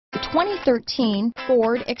2013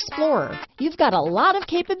 Ford Explorer. You've got a lot of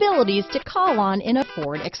capabilities to call on in a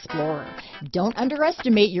Ford Explorer. Don't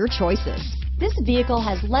underestimate your choices. This vehicle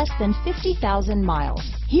has less than 50,000 miles.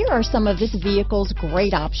 Here are some of this vehicle's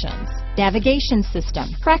great options: navigation system,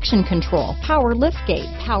 traction control, power liftgate,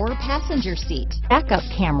 power passenger seat, backup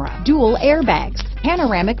camera, dual airbags,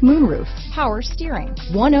 panoramic moonroof, power steering,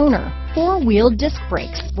 one owner, four-wheel disc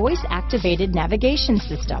brakes, voice-activated navigation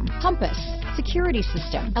system, compass, security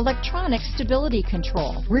system, electronic stability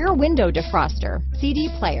control, rear window defroster, CD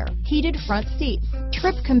player, heated front seats,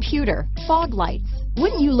 trip computer, fog lights.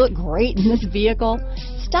 Wouldn't you look great in this vehicle?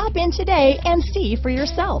 Stop in today and see for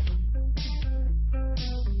yourself.